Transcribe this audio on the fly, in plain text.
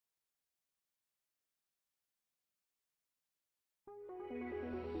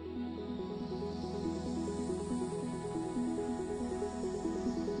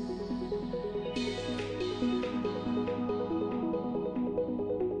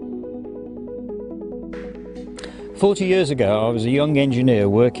"40 years ago, I was a young engineer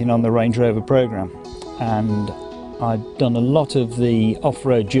working on the Range Rover programme, and I'd done a lot of the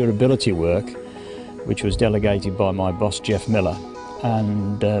off-road durability work, which was delegated by my boss Jeff Miller.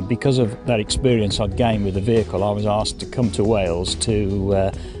 And because of that experience I'd gained with the vehicle, I was asked to come to Wales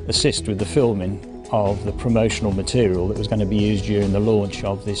to assist with the filming of the promotional material that was going to be used during the launch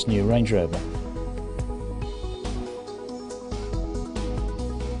of this new Range Rover.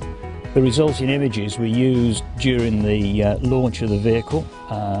 The resulting images were used during the launch of the vehicle,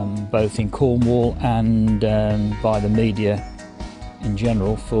 both in Cornwall and by the media in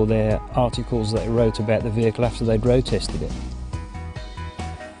general, for their articles that they wrote about the vehicle after they'd road tested it.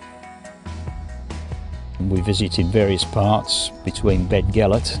 We visited various parts between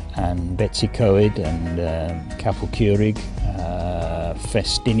Bedgellet and Betsy Coed and Capel Curig,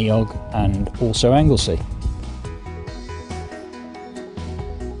 Festiniog and also Anglesey.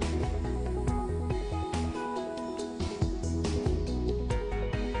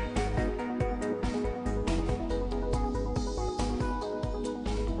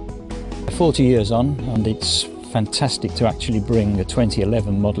 "40 years on, and it's fantastic to actually bring a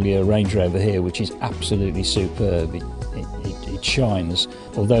 2011 model year Range Rover here, which is absolutely superb. It shines.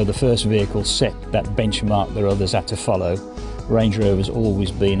 Although the first vehicle set that benchmark that others had to follow, Range Rover's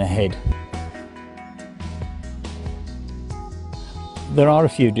always been ahead. There are a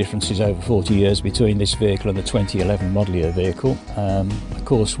few differences over 40 years between this vehicle and the 2011 model year vehicle. Of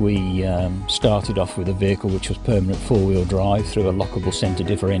course, we started off with a vehicle which was permanent four-wheel drive through a lockable centre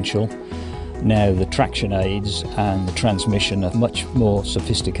differential. Now the traction aids and the transmission are much more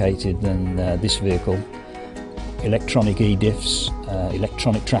sophisticated than this vehicle. Electronic e-diffs,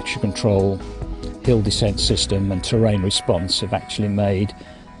 electronic traction control, hill descent system and terrain response have actually made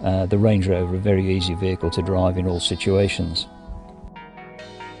the Range Rover a very easy vehicle to drive in all situations.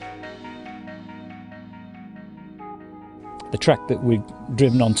 The track that we've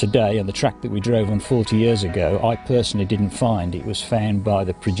driven on today and the track that we drove on 40 years ago, I personally didn't find. It was found by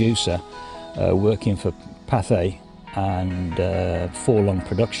the producer working for Pathé and Forlong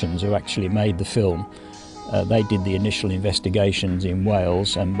Productions, who actually made the film. They did the initial investigations in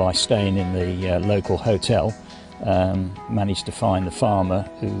Wales, and by staying in the local hotel managed to find the farmer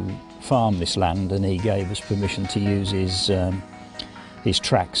who farmed this land, and he gave us permission to use his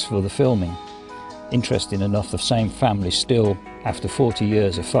tracks for the filming. Interesting enough, the same family still, after 40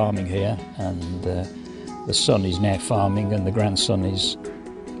 years of farming here, and the son is now farming and the grandson is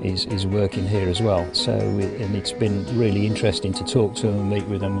working here as well. So and it's been really interesting to talk to them and meet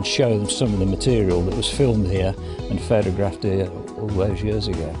with them and show them some of the material that was filmed here and photographed here all those years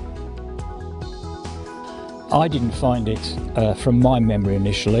ago. I didn't find it from my memory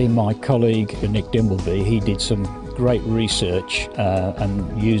initially. My colleague Nick Dimbleby, he did some great research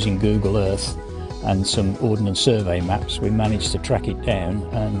and using Google Earth and some Ordnance Survey maps, we managed to track it down,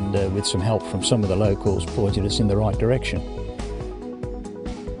 and with some help from some of the locals, pointed us in the right direction.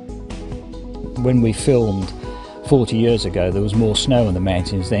 When we filmed 40 years ago, there was more snow in the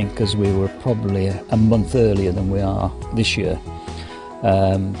mountains then, because we were probably a month earlier than we are this year.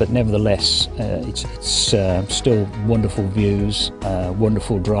 But nevertheless, it's still wonderful views,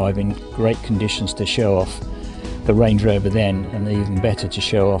 wonderful driving, great conditions to show off the Range Rover then, and even better to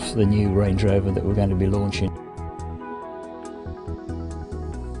show off the new Range Rover that we're going to be launching.